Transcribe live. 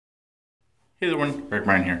Hey everyone, Rick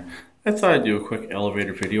Ryan here. I thought I'd do a quick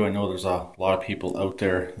elevator video. I know there's a lot of people out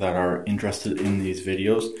there that are interested in these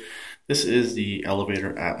videos. This is the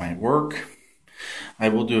elevator at my work. I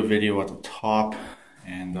will do a video at the top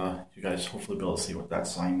and you guys hopefully be able to see what that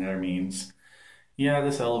sign there means. Yeah,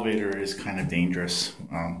 this elevator is kind of dangerous.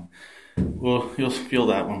 Well, you'll feel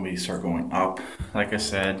that when we start going up. Like I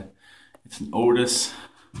said, it's an Otis.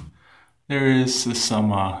 There is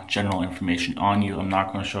some general information on you. I'm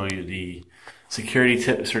not going to show you the security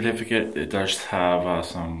certificate. It does have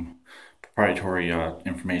some proprietary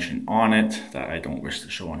information on it that I don't wish to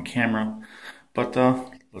show on camera. But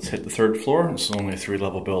let's hit the third floor. This is only a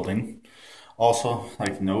 3-level building. Also, I'd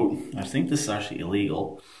like to note, I think this is actually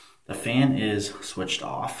illegal. The fan is switched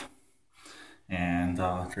off. And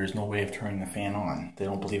there's no way of turning the fan on. They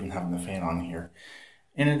don't believe in having the fan on here.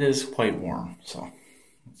 And it is quite warm. So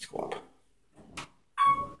let's go up.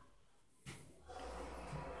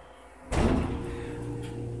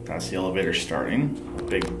 That's the elevator starting, a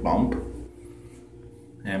big bump.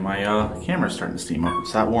 And my camera's starting to steam up.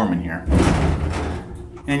 It's that warm in here.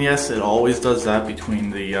 And yes, it always does that between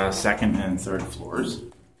the second and third floors.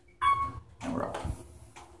 And we're up.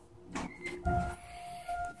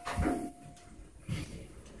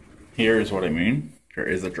 Here is what I mean. There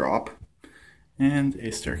is a drop and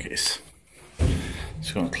a staircase.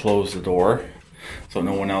 Just going to close the door so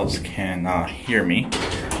no one else can hear me.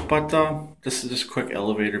 But this is just a quick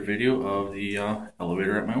elevator video of the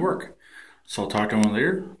elevator at my work. So I'll talk to everyone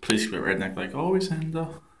later. Please keep it redneck like always, and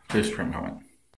please comment.